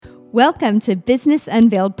Welcome to Business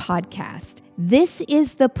Unveiled Podcast. This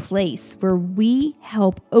is the place where we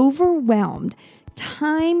help overwhelmed,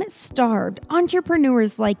 time-starved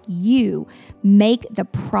entrepreneurs like you make the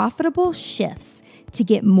profitable shifts to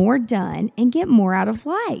get more done and get more out of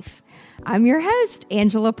life. I'm your host,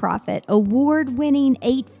 Angela Proffitt, award-winning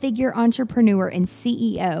 8-figure entrepreneur and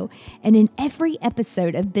CEO. And in every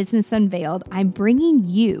episode of Business Unveiled, I'm bringing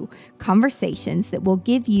you conversations that will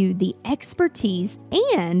give you the expertise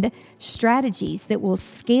and strategies that will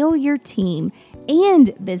scale your team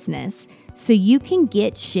and business so you can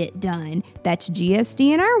get shit done. That's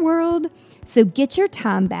GSD in our world. So get your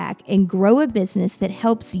time back and grow a business that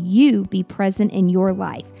helps you be present in your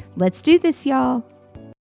life. Let's do this, y'all.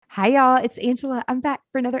 Hi, y'all. It's Angela. I'm back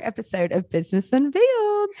for another episode of Business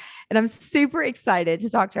Unveiled. And I'm super excited to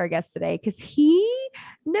talk to our guest today because he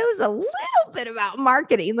knows a little bit about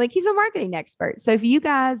marketing. Like, he's a marketing expert. So if you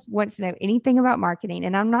guys want to know anything about marketing,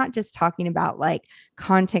 and I'm not just talking about like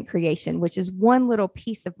content creation, which is one little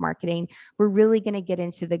piece of marketing, we're really going to get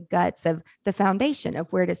into the guts of the foundation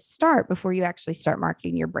of where to start before you actually start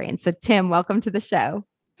marketing your brand. So Tim, welcome to the show.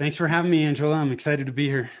 Thanks for having me, Angela. I'm excited to be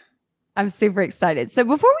here. I'm super excited. So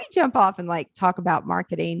before we jump off and like talk about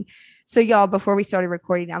marketing, so y'all, before we started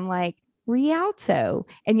recording, I'm like, Rialto.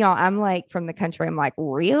 And y'all, I'm like from the country. I'm like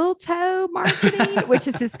Rialto Marketing, which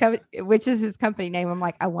is his company name. I'm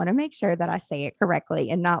like, I want to make sure that I say it correctly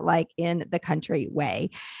and not like in the country way.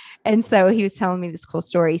 And so he was telling me this cool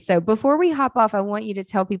story. So before we hop off, I want you to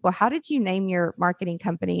tell people, how did you name your marketing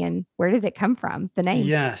company and where did it come from? The name?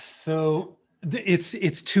 Yes. So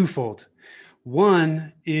it's twofold.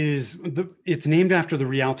 One is it's named after the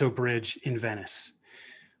Rialto Bridge in Venice.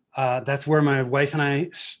 That's where my wife and I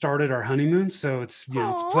started our honeymoon. So it's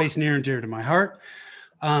a place near and dear to my heart.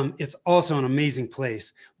 It's also an amazing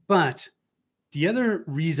place. But the other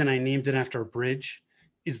reason I named it after a bridge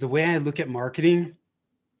is the way I look at marketing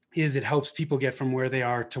is it helps people get from where they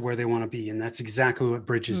are to where they want to be. And that's exactly what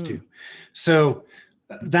bridges do. So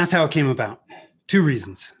that's how it came about. Two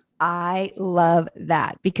reasons. I love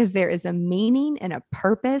that because there is a meaning and a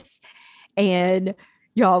purpose. And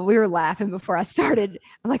y'all, we were laughing before I started.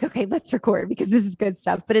 I'm like, okay, let's record because this is good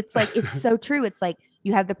stuff. But it's like, it's so true. It's like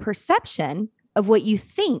you have the perception of what you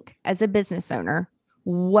think as a business owner,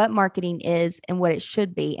 what marketing is and what it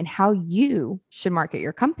should be and how you should market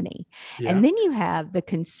your company. Yeah. And then you have the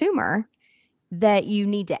consumer that you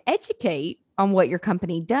need to educate on what your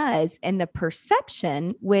company does and the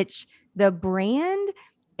perception, which the brand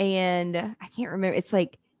and I can't remember. It's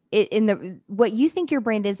like in the what you think your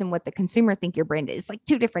brand is and what the consumer think your brand is, like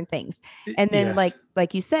two different things. And then like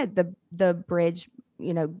you said, the bridge,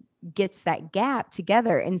 gets that gap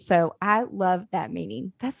together. And so I love that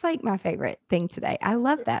meaning. That's like my favorite thing today. I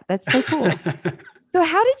love that. That's so cool. So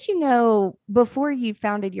how did you know before you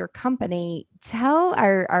founded your company? Tell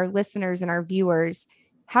our listeners and our viewers,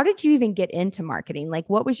 how did you even get into marketing? Like,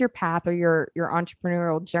 what was your path or your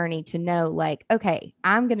entrepreneurial journey to know, like, okay,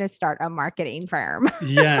 I'm going to start a marketing firm?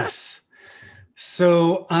 Yes.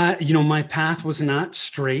 So, my path was not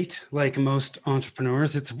straight like most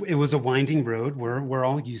entrepreneurs. It was a winding road. We're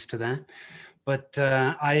all used to that. But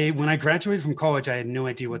when I graduated from college, I had no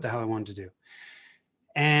idea what the hell I wanted to do.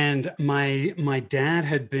 And my dad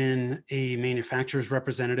had been a manufacturer's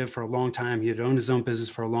representative for a long time. He had owned his own business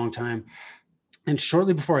for a long time. And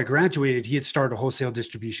shortly before I graduated, he had started a wholesale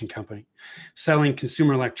distribution company selling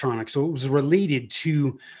consumer electronics. So it was related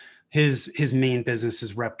to his main business,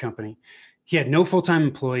 his rep company. He had no full-time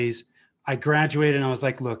employees. I graduated and I was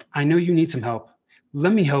like, look, I know you need some help.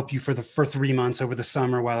 Let me help you for 3 months over the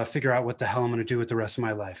summer while I figure out what the hell I'm going to do with the rest of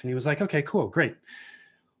my life. And he was like, okay, cool, great.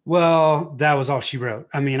 Well, that was all she wrote.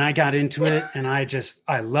 I mean, I got into it and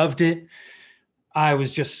I loved it. I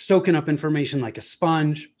was just soaking up information like a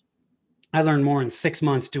sponge. I learned more in 6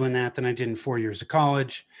 months doing that than I did in 4 years of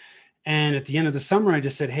college. And at the end of the summer, I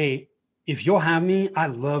just said, hey, if you'll have me, I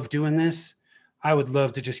love doing this. I would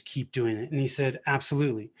love to just keep doing it. And he said,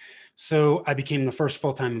 absolutely. So I became the first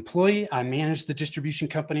full-time employee. I managed the distribution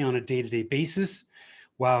company on a day-to-day basis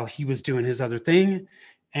while he was doing his other thing.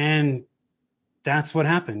 And that's what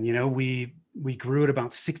happened. We grew at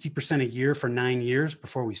about 60% a year for 9 years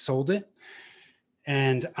before we sold it.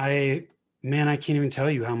 And I can't even tell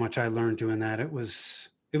you how much I learned doing that. It was,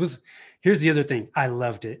 here's the other thing. I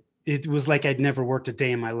loved it. It was like I'd never worked a day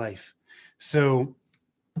in my life. So,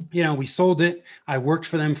 we sold it. I worked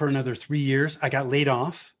for them for another 3 years. I got laid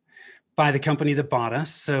off by the company that bought us.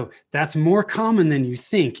 So that's more common than you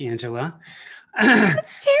think, Angela.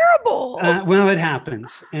 That's terrible. Well, it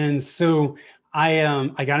happens. And so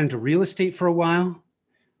I got into real estate for a while,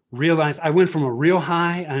 realized I went from a real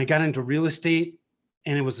high and I got into real estate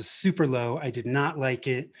and it was a super low. I did not like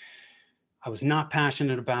it. I was not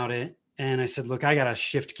passionate about it. And I said, look, I got to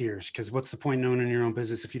shift gears, because what's the point in owning your own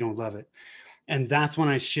business if you don't love it? And that's when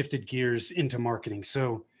I shifted gears into marketing.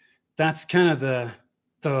 So that's kind of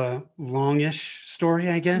the longish story,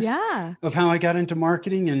 I guess, Yeah. of how I got into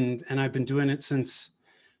marketing. And I've been doing it since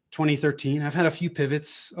 2013. I've had a few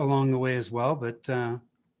pivots along the way as well, but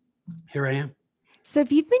here I am. So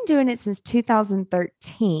if you've been doing it since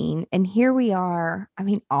 2013, and here we are, I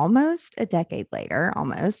mean, almost a decade later,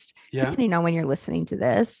 almost, Yeah. depending on when you're listening to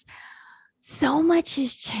this, so much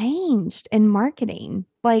has changed in marketing.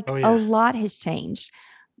 Like Oh, a yeah. lot has changed.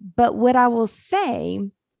 But what I will say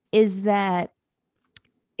is that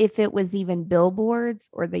if it was even billboards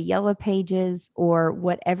or the yellow pages or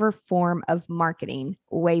whatever form of marketing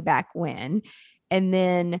way back when, and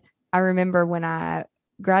then I remember when I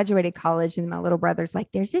graduated college and my little brother's like,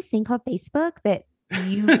 there's this thing called Facebook that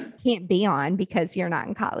you can't be on because you're not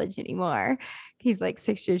in college anymore. He's like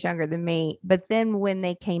 6 years younger than me. But then when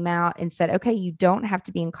they came out and said, okay, you don't have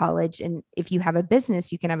to be in college. And if you have a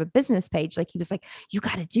business, you can have a business page. Like he was like, you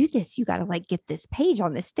got to do this. You got to like get this page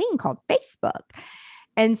on this thing called Facebook.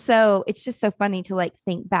 And so it's just so funny to like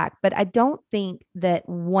think back, but I don't think that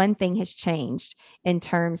one thing has changed in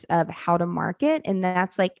terms of how to market. And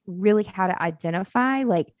that's like really how to identify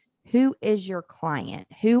like, who is your client?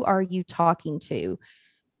 Who are you talking to?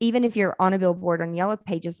 Even if you're on a billboard on yellow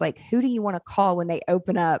pages, like who do you want to call when they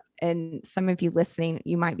open up? And some of you listening,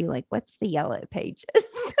 you might be like, what's the yellow pages?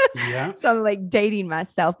 Yeah. So I'm like dating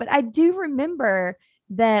myself, but I do remember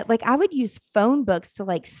that like I would use phone books to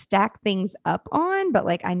like stack things up on, but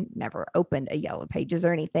like I never opened a yellow pages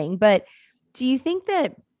or anything. But do you think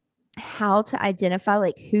that how to identify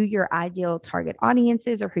like who your ideal target audience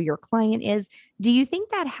is or who your client is, do you think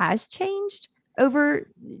that has changed over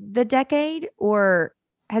the decade or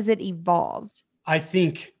has it evolved? I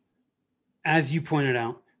think, as you pointed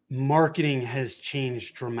out, marketing has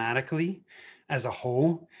changed dramatically as a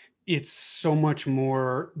whole. It's so much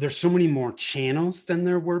more, there's so many more channels than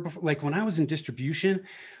there were before. Like when I was in distribution,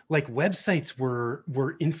 like websites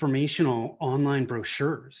were informational online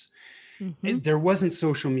brochures. Mm-hmm. There wasn't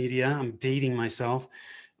social media. I'm dating myself,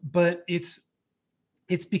 but it's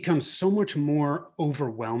become so much more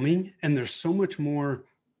overwhelming, and there's so much more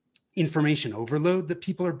information overload that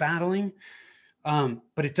people are battling.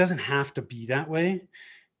 But it doesn't have to be that way.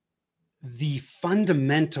 The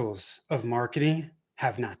fundamentals of marketing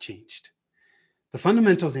have not changed. The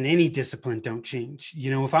fundamentals in any discipline don't change. You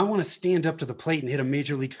know, if I want to stand up to the plate and hit a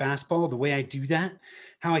major league fastball, the way I do that,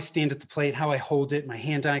 how I stand at the plate, how I hold it, my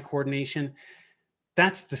hand-eye coordination,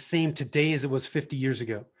 that's the same today as it was 50 years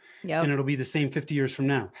ago. Yep. And it'll be the same 50 years from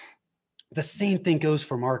now. The same thing goes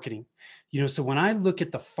for marketing. You know, so when I look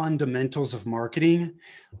at the fundamentals of marketing,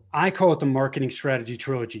 I call it the marketing strategy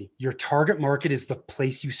trilogy. Your target market is the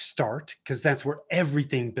place you start, because that's where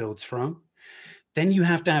everything builds from. Then you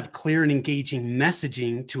have to have clear and engaging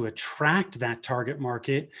messaging to attract that target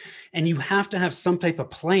market. And you have to have some type of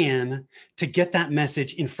plan to get that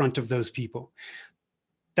message in front of those people.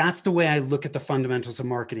 That's the way I look at the fundamentals of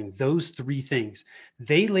marketing. Those three things,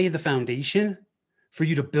 they lay the foundation for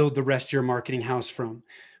you to build the rest of your marketing house from.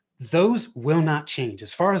 Those will not change.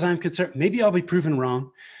 As far as I'm concerned, maybe I'll be proven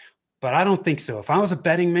wrong, but I don't think so. If I was a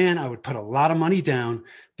betting man, I would put a lot of money down,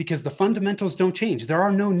 because the fundamentals don't change. There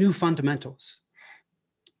are no new fundamentals.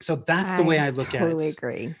 So that's the way I look at it. Totally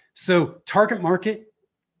agree. So target market,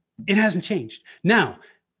 it hasn't changed. Now,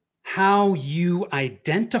 how you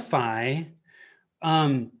identify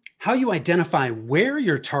where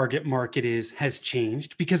your target market is has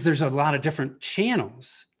changed, because there's a lot of different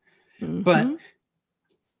channels. Mm-hmm. But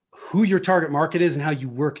who your target market is and how you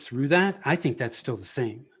work through that, I think that's still the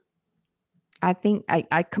same. I think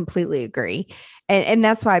I completely agree. And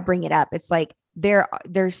that's why I bring it up. It's like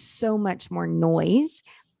there's so much more noise.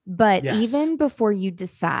 But Yes. even before you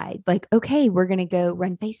decide, like, okay, we're going to go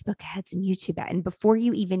run Facebook ads and YouTube ads, and before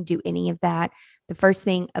you even do any of that, the first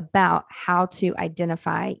thing about how to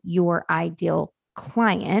identify your ideal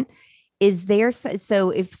client is there. So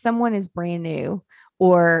if someone is brand new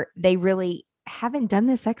or they really haven't done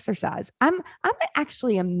this exercise, I'm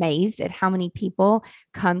actually amazed at how many people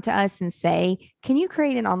come to us and say, can you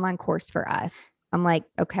create an online course for us? I'm like,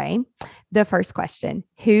 okay, the first question,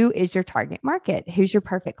 who is your target market? Who's your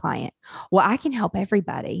perfect client? Well, I can help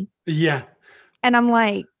everybody. Yeah. And I'm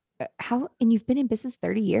like, how, and you've been in business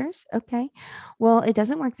 30 years? Okay. Well, it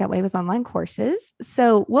doesn't work that way with online courses.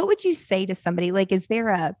 So what would you say to somebody? Like, is there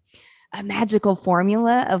a magical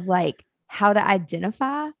formula of like how to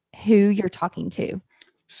identify who you're talking to?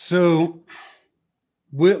 So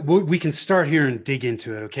we can start here and dig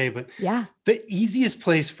into it. Okay. But Yeah. the easiest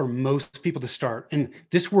place for most people to start, and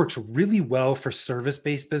this works really well for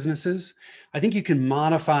service-based businesses. I think you can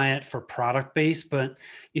modify it for product-based, but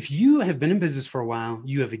if you have been in business for a while,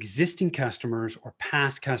 you have existing customers or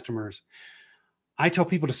past customers, I tell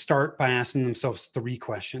people to start by asking themselves 3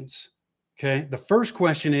 questions. Okay. The first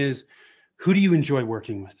question is, who do you enjoy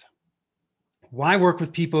working with? Why work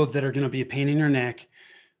with people that are going to be a pain in your neck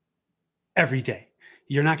every day?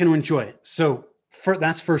 You're not going to enjoy it. So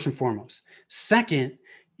that's first and foremost. Second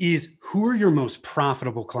is, who are your most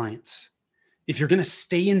profitable clients? If you're going to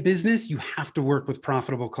stay in business, you have to work with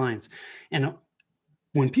profitable clients. And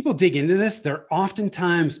when people dig into this, they're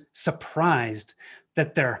oftentimes surprised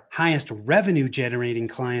that their highest revenue generating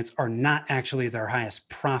clients are not actually their highest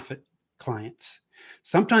profit clients.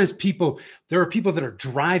 Sometimes there are people that are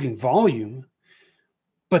driving volume,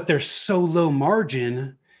 but they're so low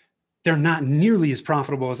margin, they're not nearly as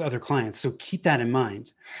profitable as other clients. So keep that in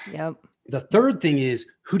mind. Yep. The third thing is,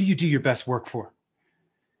 who do you do your best work for?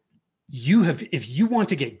 If you want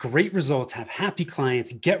to get great results, have happy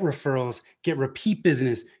clients, get referrals, get repeat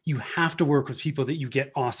business, you have to work with people that you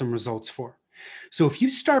get awesome results for. So if you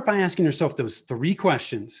start by asking yourself those 3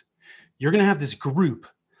 questions, you're going to have this group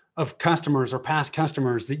of customers or past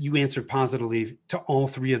customers that you answered positively to all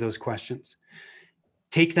 3 of those questions.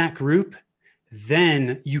 Take that group,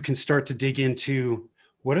 then you can start to dig into,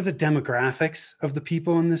 what are the demographics of the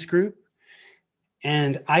people in this group?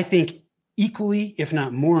 And I think equally, if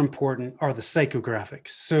not more important, are the psychographics.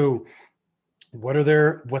 So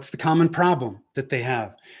what's the common problem that they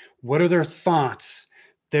have? What are their thoughts,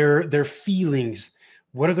 their feelings?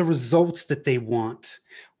 What are the results that they want?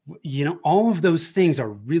 All of those things are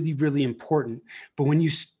really, really important. But when you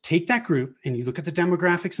take that group and you look at the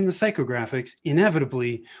demographics and the psychographics,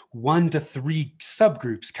 inevitably 1 to 3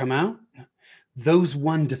 subgroups come out. Those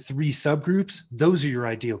 1 to 3 subgroups, those are your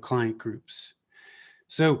ideal client groups.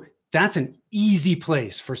 So that's an easy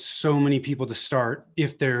place for so many people to start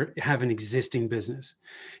if they have an existing business.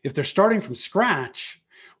 If they're starting from scratch,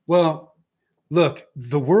 well, look,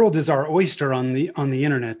 the world is our oyster on the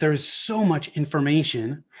internet. There is so much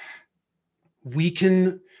information. We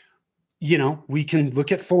can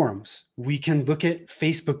look at forums. We can look at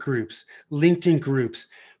Facebook groups, LinkedIn groups.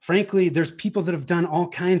 Frankly, there's people that have done all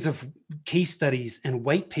kinds of case studies and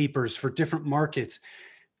white papers for different markets.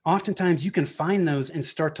 Oftentimes you can find those and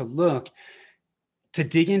start to look to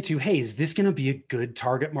dig into, hey, is this going to be a good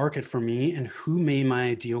target market for me? And who may my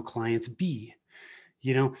ideal clients be?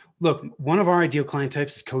 Look, one of our ideal client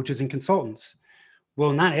types is coaches and consultants.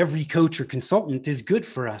 Well, not every coach or consultant is good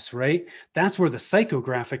for us, right? That's where the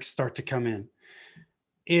psychographics start to come in.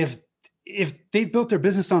 If they've built their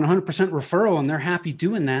business on 100% referral and they're happy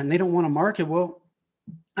doing that and they don't want to market, well,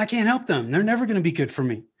 I can't help them. They're never going to be good for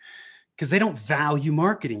me because they don't value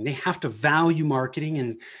marketing. They have to value marketing,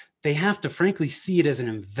 and they have to frankly see it as an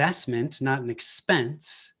investment, not an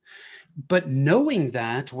expense. But knowing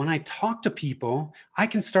that, when I talk to people, I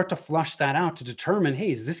can start to flush that out to determine,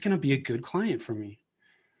 hey, is this going to be a good client for me?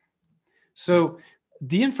 So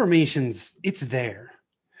the it's there.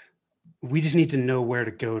 We just need to know where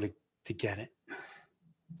to go to get it.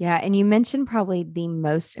 Yeah. And you mentioned probably the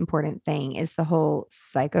most important thing is the whole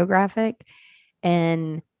psychographic,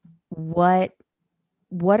 and what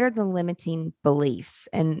are the limiting beliefs,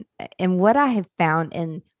 and what I have found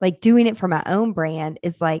in like doing it for my own brand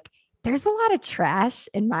is like, there's a lot of trash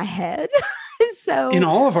in my head. So in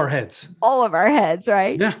all of our heads,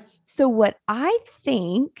 right? Yeah. So what I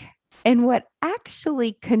think and what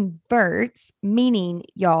actually converts, meaning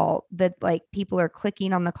y'all, that like people are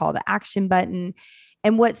clicking on the call to action button.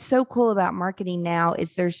 And what's so cool about marketing now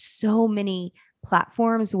is there's so many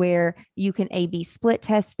platforms where you can A/B split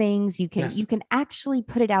test things. You can actually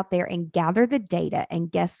put it out there and gather the data. And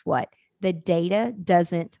guess what? The data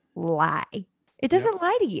doesn't lie. It doesn't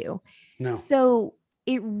lie to you. No. So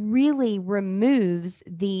it really removes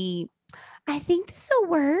I think this will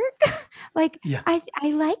work. Like, yeah. I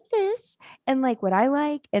like this, and like what I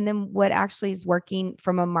like. And then what actually is working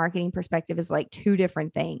from a marketing perspective is like 2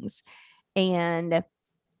 different things. And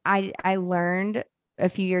I learned a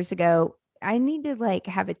few years ago, I need to like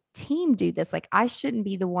have a team do this. Like, I shouldn't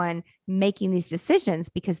be the one making these decisions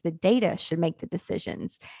because the data should make the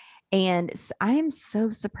decisions. And I am so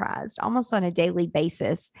surprised almost on a daily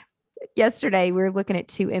basis. Yesterday, we were looking at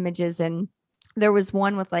 2 images, and there was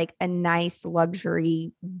one with like a nice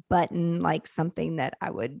luxury button, like something that I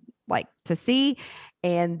would like to see.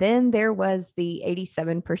 And then there was the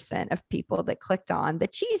 87% of people that clicked on the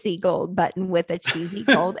cheesy gold button with a cheesy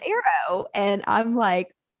gold arrow. And I'm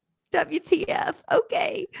like, WTF?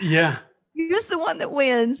 Okay. Yeah. Who's the one that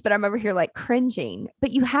wins? But I'm over here like cringing.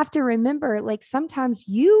 But you have to remember, like sometimes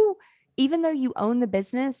even though you own the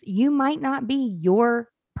business, you might not be your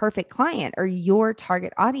perfect client or your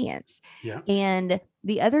target audience. Yeah. And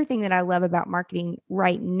the other thing that I love about marketing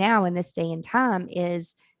right now in this day and time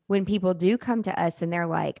is when people do come to us and they're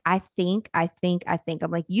like, I think, I'm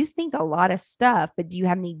like, you think a lot of stuff, but do you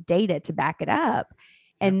have any data to back it up?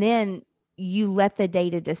 Yeah. And then you let the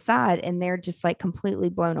data decide and they're just like completely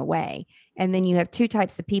blown away. And then you have two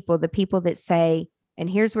types of people, the people that say, and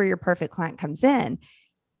here's where your perfect client comes in.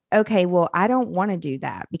 Okay, well, I don't want to do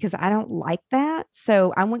that because I don't like that.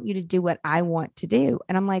 So I want you to do what I want to do.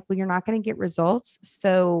 And I'm like, well, you're not going to get results.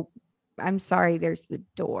 So I'm sorry, there's the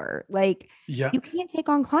door. Like, Yeah. you can't take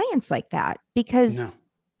on clients like that because No.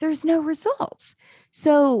 there's no results.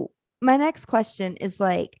 So my next question is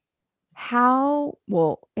like, how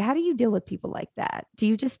do you deal with people like that? Do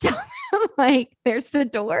you just tell them like, there's the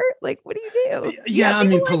door? Like, what do you do? Do you Yeah. have I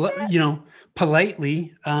people mean, like that?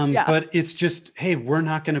 politely, Yeah. but it's just, hey, we're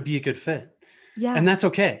not going to be a good fit. Yeah. And that's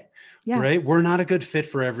okay. Yeah. Right. We're not a good fit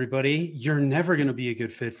for everybody. You're never going to be a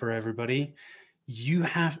good fit for everybody.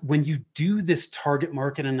 When you do this target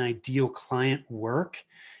market and ideal client work,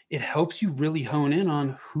 it helps you really hone in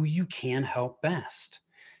on who you can help best.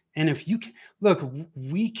 And if you can, look,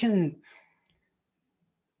 we can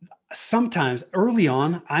sometimes early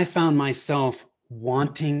on, I found myself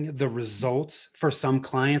wanting the results for some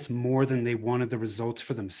clients more than they wanted the results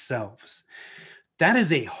for themselves. That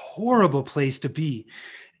is a horrible place to be.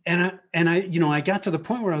 I got to the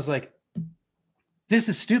point where I was like, this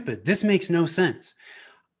is stupid. This makes no sense.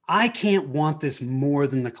 I can't want this more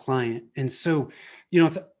than the client. And so,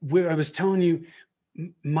 it's where I was telling you,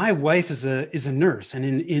 my wife is a nurse, and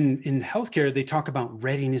in healthcare, they talk about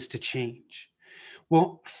readiness to change.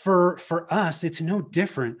 Well, for us, it's no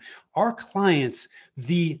different. Our clients,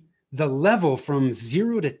 the level from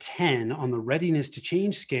 0 to 10 on the readiness to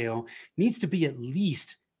change scale needs to be at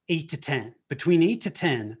least 8 to 10, between 8 to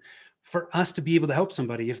 10, for us to be able to help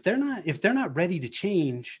somebody. If they're not ready to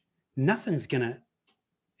change,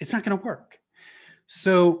 it's not gonna work.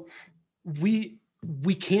 So we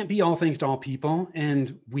can't be all things to all people,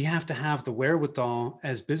 and we have to have the wherewithal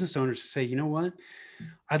as business owners to say, you know what?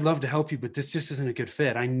 I'd love to help you, but this just isn't a good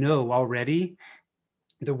fit. I know already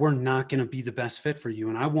that we're not going to be the best fit for you,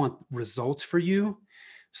 and I want results for you.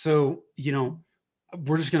 So,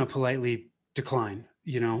 we're just going to politely decline,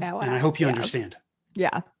 Oh, and I wow. hope you Yeah. understand.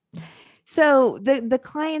 Yeah. So the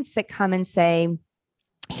clients that come and say,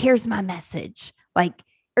 here's my message, like,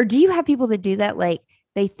 or do you have people that do that? Like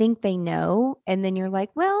they think they know, and then you're like,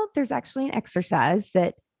 well, there's actually an exercise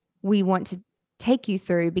that we want to take you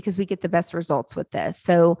through because we get the best results with this.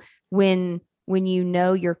 So when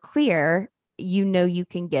you're clear, you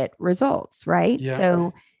can get results, right? Yeah.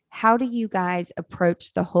 So how do you guys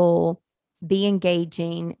approach the whole be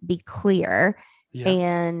engaging, be clear? Yeah.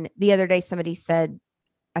 And the other day somebody said,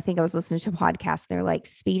 I think I was listening to a podcast. They're like,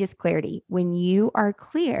 speed is clarity. When you are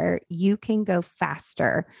clear, you can go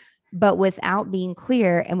faster. But without being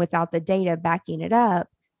clear and without the data backing it up,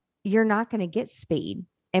 you're not going to get speed.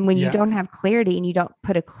 And when you Yeah. don't have clarity and you don't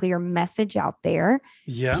put a clear message out there,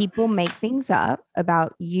 Yeah. people make things up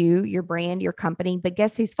about you, your brand, your company. But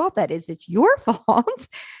guess whose fault that is? It's your fault.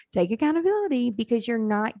 Take accountability because you're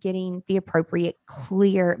not getting the appropriate,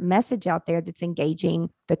 clear message out there that's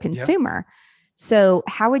engaging the Yeah. consumer. So,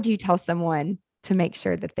 how would you tell someone to make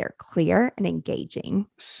sure that they're clear and engaging?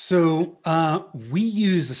 So we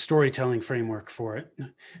use a storytelling framework for it,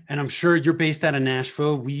 and I'm sure you're based out of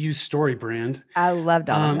Nashville. We use StoryBrand. I love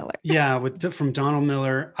Donald Miller. Yeah, from Donald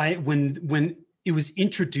Miller. When it was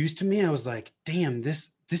introduced to me, I was like, damn,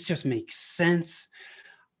 this just makes sense.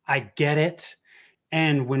 I get it.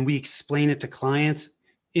 And when we explain it to clients,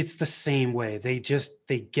 it's the same way. They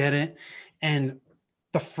get it. And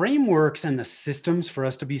the frameworks and the systems for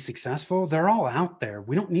us to be successful, they're all out there.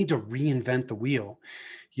 We don't need to reinvent the wheel.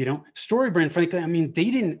 StoryBrand, frankly, I mean,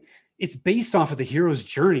 it's based off of the hero's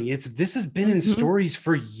journey. This has been in stories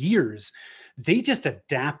for years. They just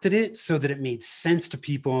adapted it so that it made sense to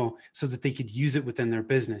people so that they could use it within their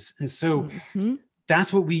business. And so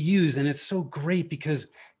that's what we use. And it's so great because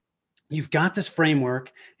you've got this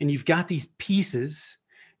framework and you've got these pieces.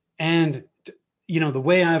 And the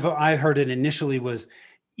way I heard it initially was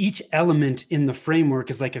each element in the framework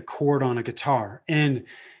is like a chord on a guitar. And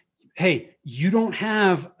hey, you don't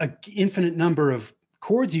have an infinite number of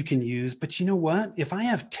chords you can use, but you know what? If I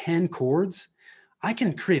have 10 chords, I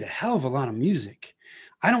can create a hell of a lot of music.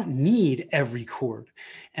 I don't need every chord.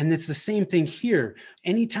 And it's the same thing here.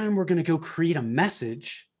 Anytime we're going to go create a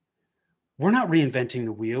message, we're not reinventing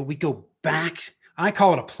the wheel. We go back I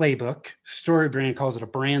call it a playbook. StoryBrand calls it a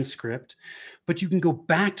brand script. But you can go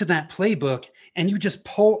back to that playbook and you just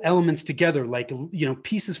pull elements together, like,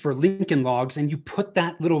 pieces for Lincoln Logs, and you put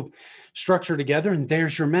that little structure together, and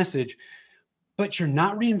there's your message. But you're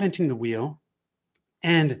not reinventing the wheel.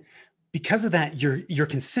 And because of that, you're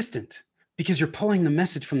consistent, because you're pulling the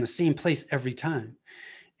message from the same place every time.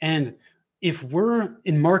 And if we're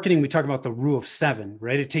in marketing, we talk about the rule of 7,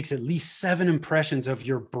 right? It takes at least 7 impressions of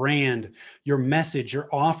your brand, your message, your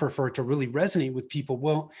offer for it to really resonate with people.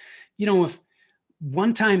 Well, if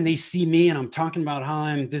one time they see me and I'm talking about how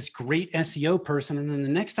I'm this great SEO person, and then the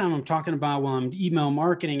next time I'm talking about, well, I'm email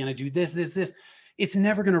marketing and I do this, it's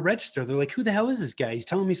never going to register. They're like, who the hell is this guy? He's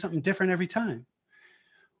telling me something different every time.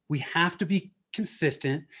 We have to be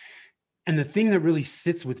consistent. And the thing that really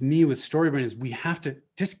sits with me with StoryBrand is we have to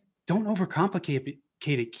just don't overcomplicate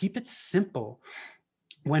it. Keep it simple.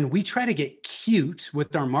 When we try to get cute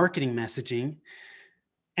with our marketing messaging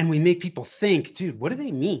and we make people think, dude, what do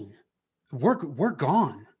they mean? We're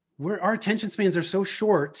gone. Our attention spans are so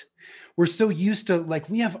short. We're so used to, like,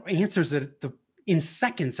 we have answers in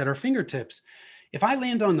seconds at our fingertips. If I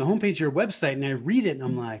land on the homepage of your website and I read it and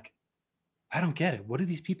I'm like, I don't get it. What do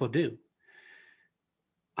these people do?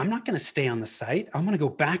 I'm not going to stay on the site. I'm going to go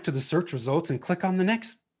back to the search results and click on the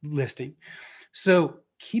next listing. So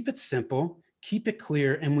keep it simple, keep it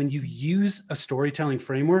clear. And when you use a storytelling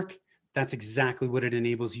framework, that's exactly what it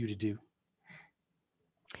enables you to do.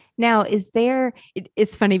 Now,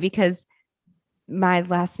 it's funny because my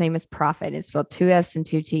last name is Profit. It's spelled 2 F's and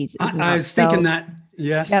 2 T's. I was thinking that.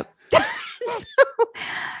 Yes. Yep. So,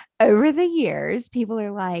 over the years, people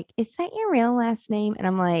are like, is that your real last name? And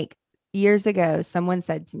I'm like, years ago, someone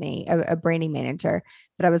said to me, a branding manager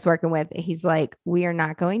that I was working with, he's like, we are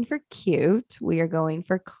not going for cute. We are going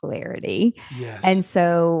for clarity. Yes. And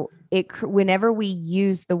so whenever we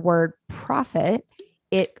use the word profit,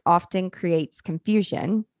 it often creates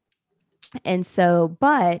confusion. And so,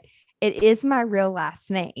 but it is my real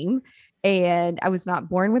last name. And I was not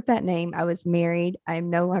born with that name. I was married. I'm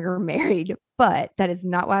no longer married, but that is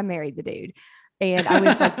not why I married the dude. And I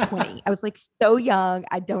was like 20. I was like so young.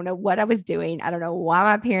 I don't know what I was doing. I don't know why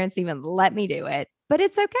my parents even let me do it, but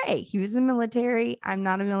it's okay. He was in the military. I'm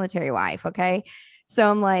not a military wife. Okay. So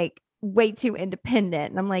I'm like way too independent.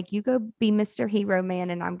 And I'm like, you go be Mr. Hero Man,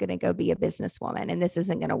 and I'm going to go be a businesswoman, and this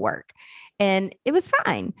isn't going to work. And it was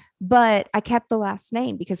fine. But I kept the last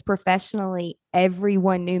name because professionally,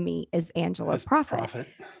 everyone knew me as Angela Profit.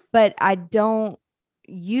 But I don't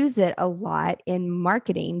use it a lot in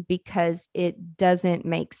marketing because it doesn't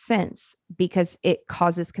make sense, because it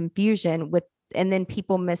causes confusion and then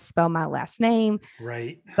people misspell my last name.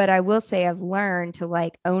 Right. But I will say I've learned to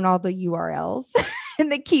like own all the URLs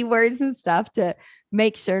and the keywords and stuff to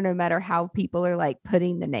make sure no matter how people are like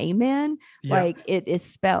putting the name in, like it is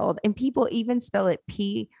spelled, and people even spell it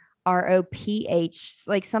PROPH,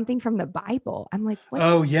 like something from the Bible. I'm like, what?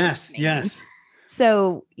 Oh, yes. Yes.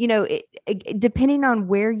 So, depending on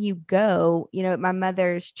where you go, at my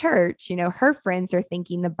mother's church, her friends are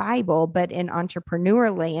thinking the Bible, but in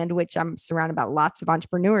entrepreneur land, which I'm surrounded by lots of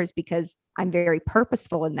entrepreneurs because I'm very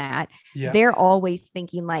purposeful in that. Yeah. They're always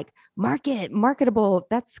thinking like marketable.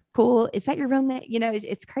 That's cool. Is that your real name?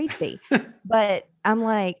 It's crazy. But I'm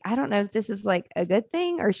like, I don't know if this is like a good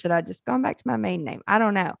thing, or should I just go back to my main name? I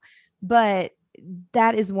don't know. But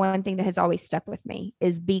that is one thing that has always stuck with me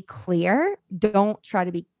is be clear. Don't try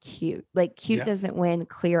to be cute. Like cute doesn't win.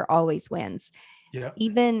 Clear always wins. Yeah.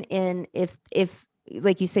 Even if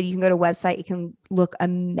like you said, you can go to a website, it can look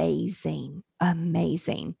amazing.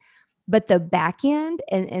 But the back end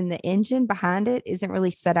and the engine behind it isn't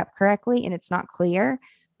really set up correctly, and it's not clear.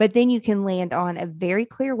 But then you can land on a very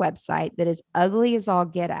clear website that is ugly as all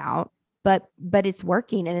get out, but it's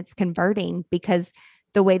working and it's converting because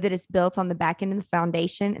the way that it's built on the back end and the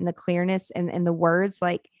foundation and the clearness and the words,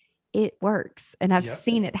 like it works. And I've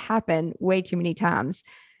seen it happen way too many times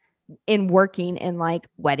in working in like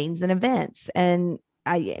weddings and events. And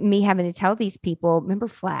me having to tell these people, remember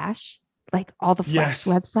Flash, like all the Flash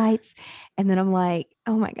websites. And then I'm like,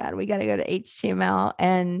 oh my God, we got to go to HTML.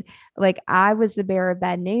 And like, I was the bearer of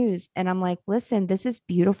bad news. And I'm like, listen, this is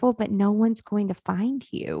beautiful, but no one's going to find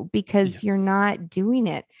you because you're not doing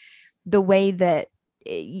it the way that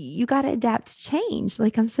you got to adapt to change.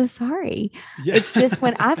 Like, I'm so sorry. Yeah. It's just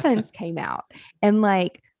when iPhones came out and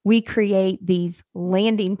like we create these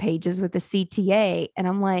landing pages with the CTA, and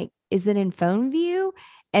I'm like, is it in phone view?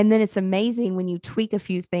 And then it's amazing when you tweak a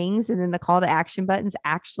few things and then the call to action buttons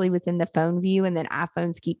actually within the phone view, and then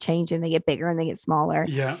iPhones keep changing, they get bigger and they get smaller.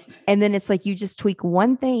 Yeah. And then it's like you just tweak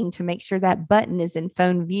one thing to make sure that button is in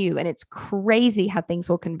phone view. And it's crazy how things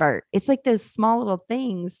will convert. It's like those small little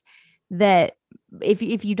things that if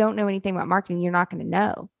you don't know anything about marketing, you're not going to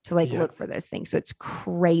know to like look for those things. So it's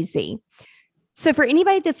crazy. So for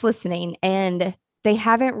anybody that's listening and they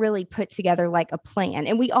haven't really put together like a plan,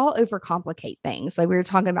 and we all overcomplicate things. Like we were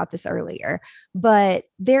talking about this earlier, but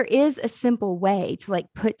there is a simple way to like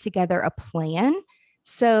put together a plan.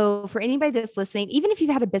 So for anybody that's listening, even if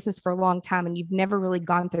you've had a business for a long time and you've never really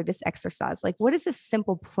gone through this exercise, like what is a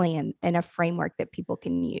simple plan and a framework that people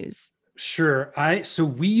can use? Sure. So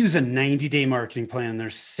we use a 90-day marketing plan.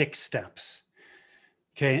 There's 6 steps.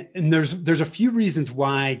 Okay. And there's a few reasons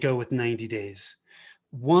why I go with 90 days.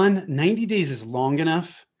 One, 90 days is long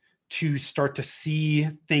enough to start to see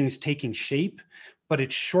things taking shape, but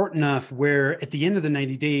it's short enough where at the end of the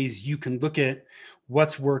 90 days, you can look at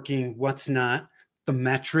what's working, what's not, the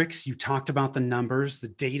metrics. You talked about the numbers, the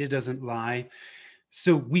data doesn't lie.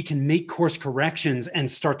 So we can make course corrections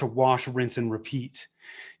and start to wash, rinse, and repeat.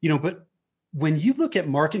 But when you look at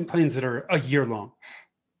marketing plans that are a year long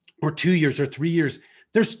or 2 years or 3 years,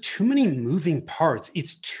 there's too many moving parts.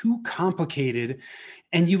 It's too complicated.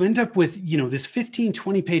 And you end up with, this 15,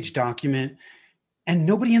 20 page document and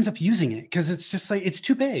nobody ends up using it because it's just like, it's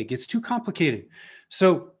too big. It's too complicated.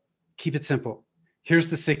 So keep it simple. Here's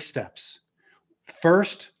the 6 steps.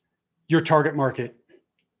 First, your target market.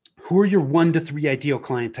 Who are your 1 to 3 ideal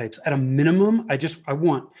client types? At a minimum, I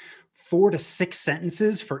want 4 to 6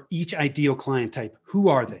 sentences for each ideal client type. Who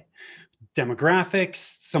are they? Demographics,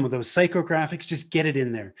 some of those psychographics, just get it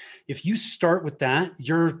in there. If you start with that,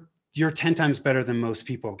 you're 10 times better than most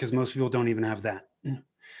people because most people don't even have that.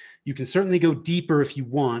 You can certainly go deeper if you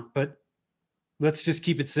want, but let's just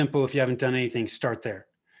keep it simple. If you haven't done anything, start there.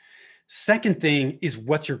 Second thing is,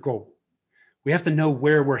 what's your goal? We have to know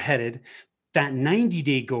where we're headed. That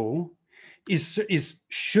 90-day goal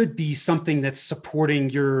should be something that's supporting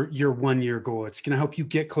your 1 year goal. It's going to help you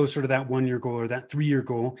get closer to that 1 year goal or that 3 year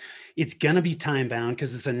goal. It's going to be time bound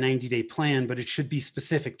because it's a 90-day plan, but it should be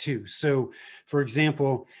specific too. So for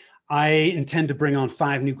example, I intend to bring on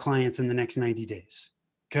 5 new clients in the next 90 days.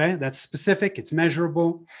 Okay. That's specific. It's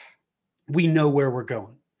measurable. We know where we're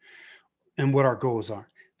going and what our goals are.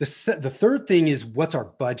 The third thing is, what's our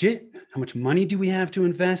budget? How much money do we have to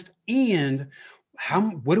invest? And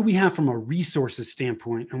what do we have from a resources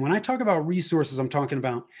standpoint? And when I talk about resources, I'm talking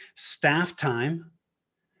about staff time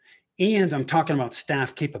and I'm talking about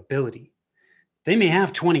staff capability. They may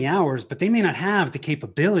have 20 hours, but they may not have the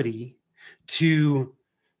capability to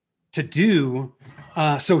do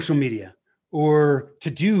social media or to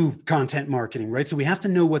do content marketing, right? So we have to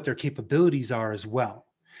know what their capabilities are as well.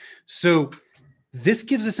 So this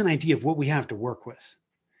gives us an idea of what we have to work with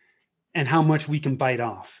and how much we can bite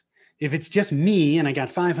off. If it's just me and I got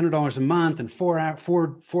 $500 a month and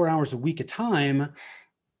 4 hours a week of time,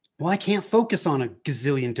 well, I can't focus on a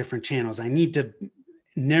gazillion different channels. I need to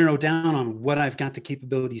narrow down on what I've got the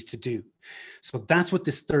capabilities to do. So that's what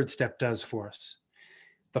this third step does for us.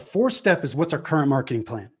 The fourth step is, what's our current marketing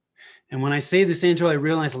plan? And when I say this, Angela, I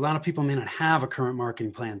realize a lot of people may not have a current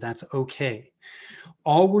marketing plan. That's okay.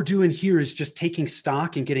 All we're doing here is just taking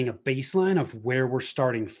stock and getting a baseline of where we're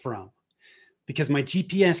starting from. Because my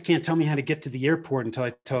GPS can't tell me how to get to the airport until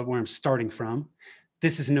I tell it where I'm starting from.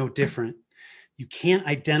 This is no different. You can't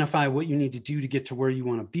identify what you need to do to get to where you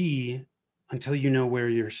want to be until you know where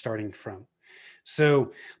you're starting from.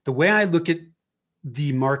 So the way I look at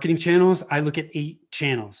the marketing channels, I look at 8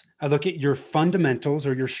 channels. I look at your fundamentals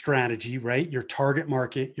or your strategy, right? Your target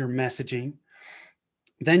market, your messaging.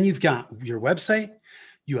 Then you've got your website,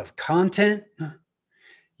 you have content,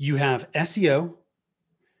 you have SEO,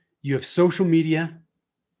 you have social media,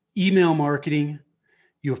 email marketing,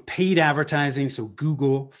 you have paid advertising, so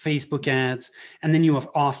Google, Facebook ads, and then you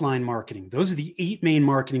have offline marketing. Those are the 8 main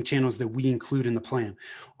marketing channels that we include in the plan.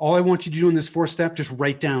 All I want you to do in this 4th step, just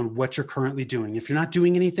write down what you're currently doing. If you're not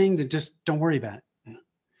doing anything, then just don't worry about it.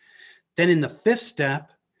 Then in the 5th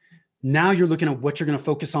step, now you're looking at what you're going to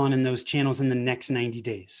focus on in those channels in the next 90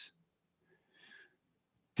 days.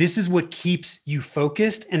 This is what keeps you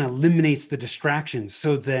focused and eliminates the distractions,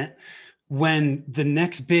 so that when the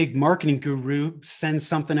next big marketing guru sends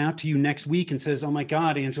something out to you next week and says, oh my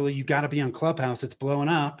God, Angela, you got to be on Clubhouse, it's blowing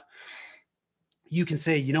up. You can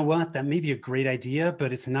say, you know what, that may be a great idea,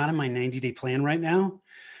 but it's not in my 90-day plan right now.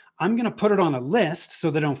 I'm going to put it on a list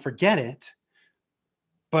so that I don't forget it.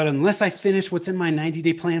 But unless I finish what's in my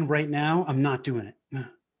 90-day plan right now, I'm not doing it.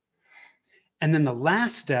 And then the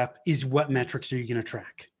last step is, what metrics are you going to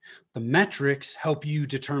track? The metrics help you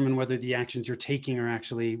determine whether the actions you're taking are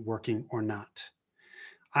actually working or not.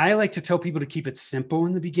 I like to tell people to keep it simple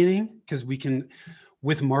in the beginning, because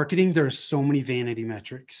with marketing, there are so many vanity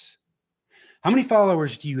metrics. How many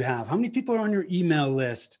followers do you have? How many people are on your email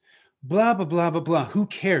list? Blah, blah, blah, blah, blah. Who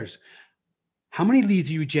cares? How many leads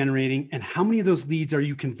are you generating, and how many of those leads are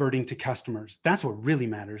you converting to customers? That's what really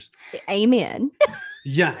matters. Amen.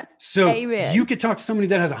 Yeah. So Amen. you could talk to somebody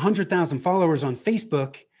that has 100,000 followers on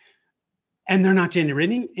Facebook and they're not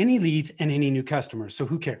generating any leads and any new customers. So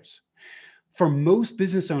who cares? For most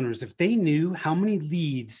business owners, if they knew how many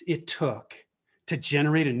leads it took to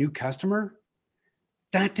generate a new customer,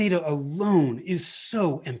 that data alone is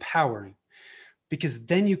so empowering, because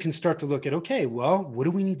then you can start to look at, okay, well, what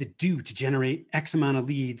do we need to do to generate X amount of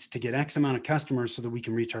leads to get X amount of customers so that we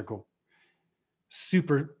can reach our goal?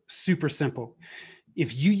 Super, super simple.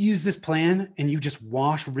 If you use this plan and you just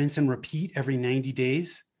wash, rinse, and repeat every 90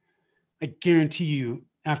 days, I guarantee you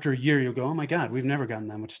after a year, you'll go, oh my God, we've never gotten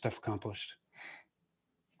that much stuff accomplished.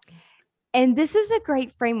 And this is a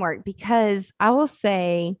great framework, because I will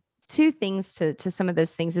say two things to some of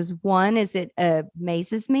those things. Is one is, it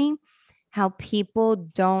amazes me how people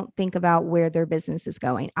don't think about where their business is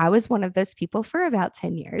going. I was one of those people for about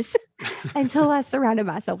 10 years until I surrounded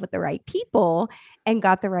myself with the right people and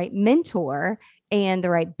got the right mentor and the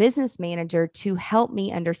right business manager to help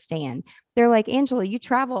me understand. They're like, Angela, you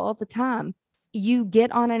travel all the time. You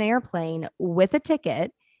get on an airplane with a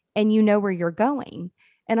ticket and you know where you're going.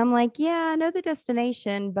 And I'm like, yeah, I know the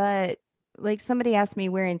destination, but like, somebody asked me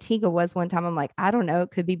where Antigua was one time. I'm like, I don't know.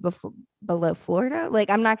 It could be below Florida. Like,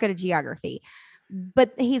 I'm not good at geography.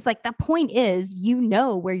 But he's like, the point is, you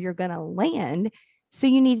know where you're going to land. So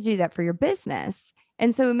you need to do that for your business.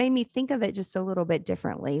 And so it made me think of it just a little bit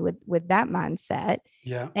differently with that mindset.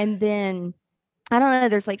 Yeah. And then I don't know,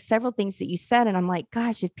 there's like several things that you said, and I'm like,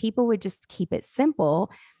 gosh, if people would just keep it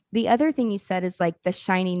simple. The other thing you said is like the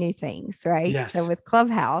shiny new things, right? Yes. So with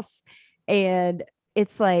Clubhouse, and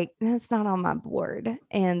it's like, that's not on my board,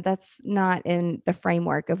 and that's not in the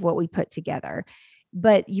framework of what we put together.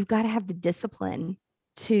 But you've got to have the discipline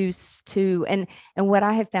to and what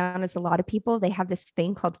I have found is, a lot of people, they have this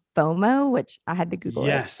thing called FOMO, which I had to Google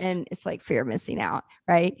it, and it's like fear of missing out,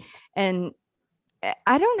 right? And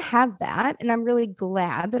I don't have that. And I'm really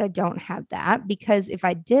glad that I don't have that, because if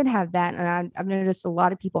I did have that, and I've noticed a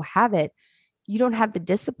lot of people have it, you don't have the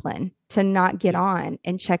discipline to not get on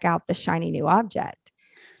and check out the shiny new object.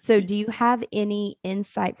 So do you have any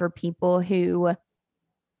insight for people who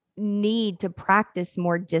need to practice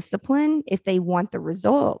more discipline if they want the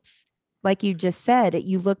results? Like you just said,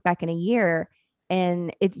 you look back in a year,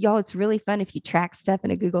 and it's really fun if you track stuff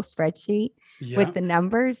in a Google spreadsheet with the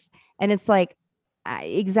numbers. And it's like,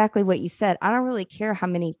 exactly what you said. I don't really care how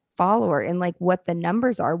many follower and like what the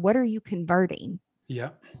numbers are. What are you converting? Yeah.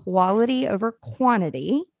 Quality over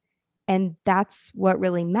quantity. And that's what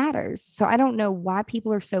really matters. So I don't know why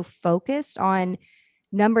people are so focused on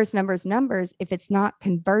numbers if it's not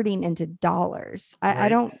converting into dollars. I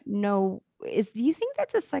don't know. Do you think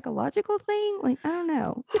that's a psychological thing? Like, I don't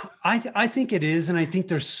know. I think it is. And I think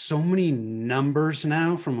there's so many numbers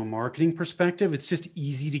now from a marketing perspective. It's just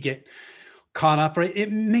easy to get caught up, right?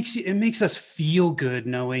 It makes us feel good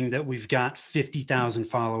knowing that we've got 50,000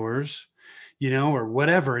 followers, or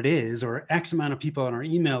whatever it is, or X amount of people on our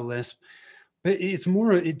email list. But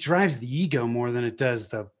it drives the ego more than it does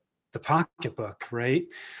the pocketbook, right?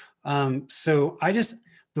 So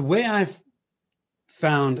the way I've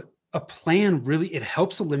found a plan, really, it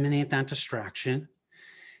helps eliminate that distraction.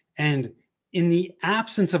 And in the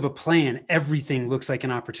absence of a plan, everything looks like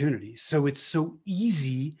an opportunity. So it's so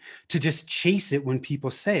easy to just chase it when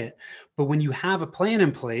people say it. But when you have a plan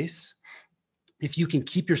in place, if you can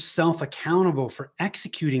keep yourself accountable for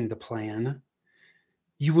executing the plan,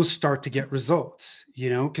 you will start to get results,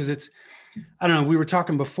 because I don't know, we were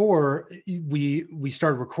talking before we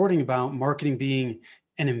started recording about marketing being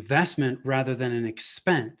an investment rather than an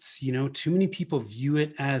expense. Too many people view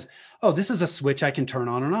it as, oh, this is a switch I can turn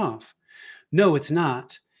on and off. No, it's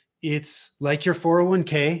not. It's like your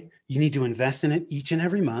 401k. You need to invest in it each and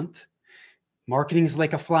every month. Marketing is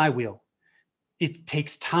like a flywheel. It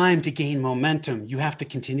takes time to gain momentum. You have to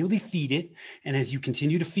continually feed it. And as you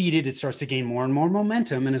continue to feed it, it starts to gain more and more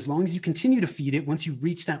momentum. And as long as you continue to feed it, once you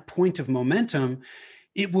reach that point of momentum,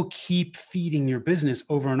 it will keep feeding your business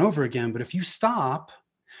over and over again. But if you stop,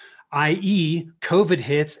 i.e. COVID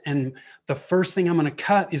hits, and the first thing I'm going to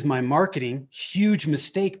cut is my marketing. Huge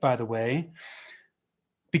mistake, by the way,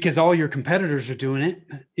 because all your competitors are doing it.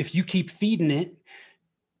 If you keep feeding it,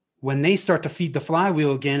 When they start to feed the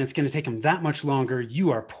flywheel again, it's going to take them that much longer.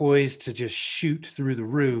 You are poised to just shoot through the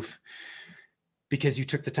roof because you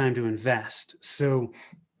took the time to invest. So,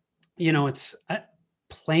 it's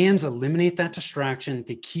plans eliminate that distraction.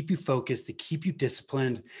 They keep you focused, they keep you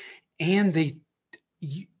disciplined, and they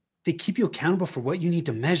keep you accountable for what you need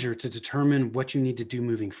to measure to determine what you need to do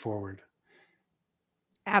moving forward.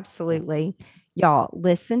 Absolutely. Y'all,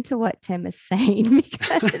 listen to what Tim is saying,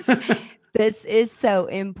 because this is so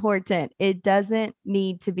important. It doesn't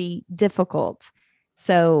need to be difficult.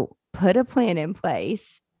 So put a plan in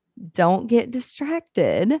place. Don't get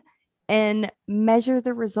distracted and measure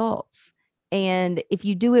the results. And if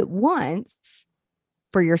you do it once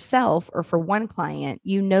for yourself or for one client,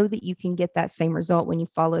 you know that you can get that same result when you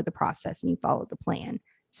follow the process and you follow the plan.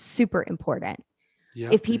 Super important.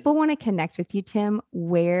 Yep. If people want to connect with you, Tim,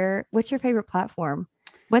 what's your favorite platform?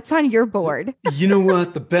 What's on your board? You know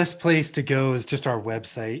what? The best place to go is just our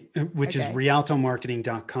website, which is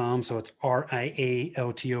rialtomarketing.com. So it's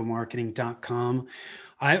RIALTO marketing.com.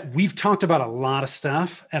 We've talked about a lot of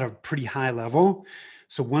stuff at a pretty high level.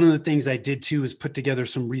 So one of the things I did too is put together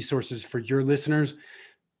some resources for your listeners.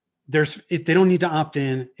 They don't need to opt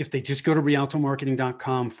in. If they just go to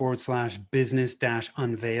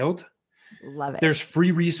rialtomarketing.com/business-unveiled. Love it. There's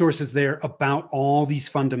free resources there about all these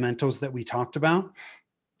fundamentals that we talked about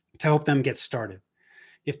to help them get started.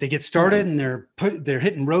 If they get started and they're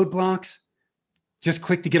hitting roadblocks, just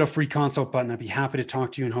click the get a free consult button. I'd be happy to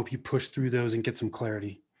talk to you and help you push through those and get some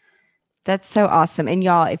clarity. That's so awesome. And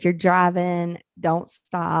y'all, if you're driving, don't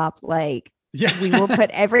stop. We will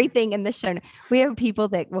put everything in the show notes. We have people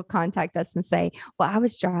that will contact us and say, well, I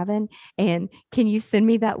was driving and can you send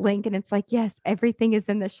me that link? And it's like, yes, everything is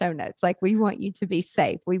in the show notes. We want you to be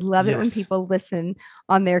safe. We love it when people listen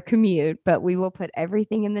on their commute, but we will put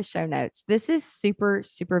everything in the show notes. This is super,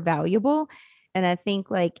 super valuable. And I think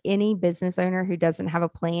any business owner who doesn't have a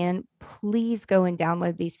plan, please go and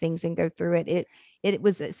download these things and go through it. It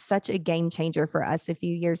was such a game changer for us a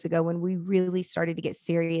few years ago when we really started to get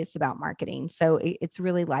serious about marketing. So it's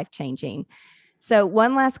really life-changing. So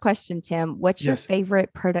one last question, Tim, what's your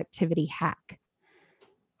favorite productivity hack?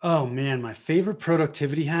 Oh man, my favorite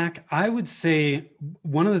productivity hack, I would say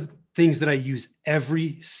one of the things that I use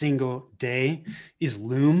every single day is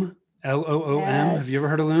Loom. Loom. Yes. Have you ever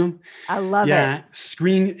heard of Loom? I love it.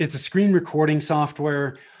 It's a screen recording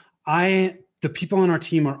software. The people on our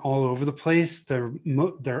team are all over the place. They're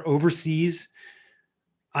overseas.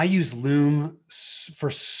 I use Loom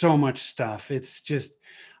for so much stuff. It's just,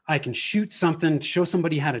 I can shoot something, show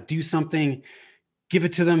somebody how to do something, give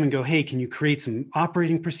it to them and go, hey, can you create some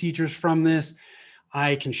operating procedures from this?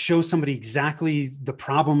 I can show somebody exactly the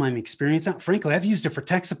problem I'm experiencing. Frankly, I've used it for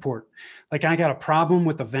tech support. I got a problem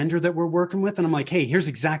with a vendor that we're working with, and I'm like, hey, here's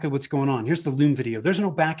exactly what's going on. Here's the Loom video. There's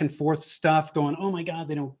no back and forth stuff going, oh my God,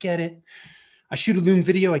 they don't get it. I shoot a Loom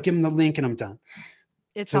video, I give them the link, and I'm done.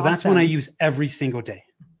 So awesome. That's one I use every single day.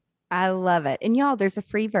 I love it. And y'all, there's a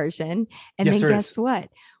free version. And then guess what?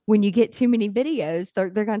 When you get too many videos, they're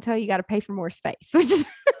going to tell you got to pay for more space, which is...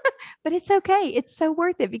 But it's okay. It's so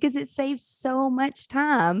worth it because it saves so much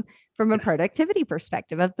time from a productivity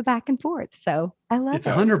perspective of the back and forth. So I love it. It's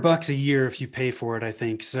 $100 a year if you pay for it, I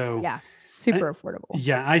think. So yeah, super affordable.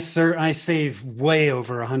 Yeah, I save way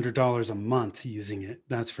over $100 a month using it.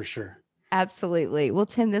 That's for sure. Absolutely. Well,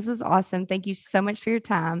 Tim, this was awesome. Thank you so much for your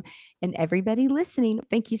time. And everybody listening,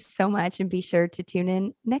 thank you so much. And be sure to tune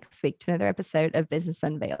in next week to another episode of Business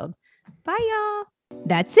Unveiled. Bye, y'all.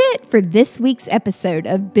 That's it for this week's episode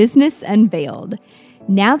of Business Unveiled.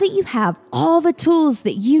 Now that you have all the tools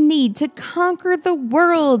that you need to conquer the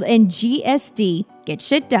world and GSD, get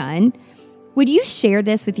shit done, would you share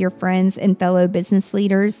this with your friends and fellow business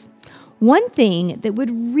leaders? One thing that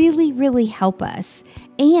would really, really help us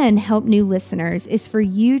and help new listeners is for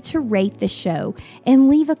you to rate the show and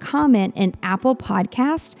leave a comment in Apple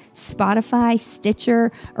Podcast, Spotify,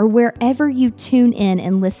 Stitcher, or wherever you tune in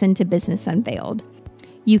and listen to Business Unveiled.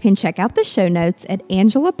 You can check out the show notes at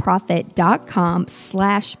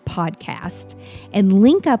angelaprofit.com/podcast and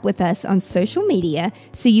link up with us on social media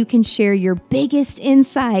so you can share your biggest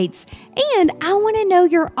insights. And I want to know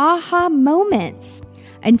your aha moments.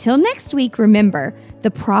 Until next week, remember,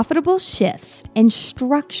 the profitable shifts and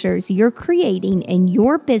structures you're creating in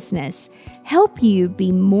your business help you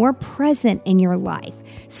be more present in your life.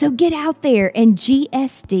 So get out there and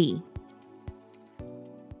GSD.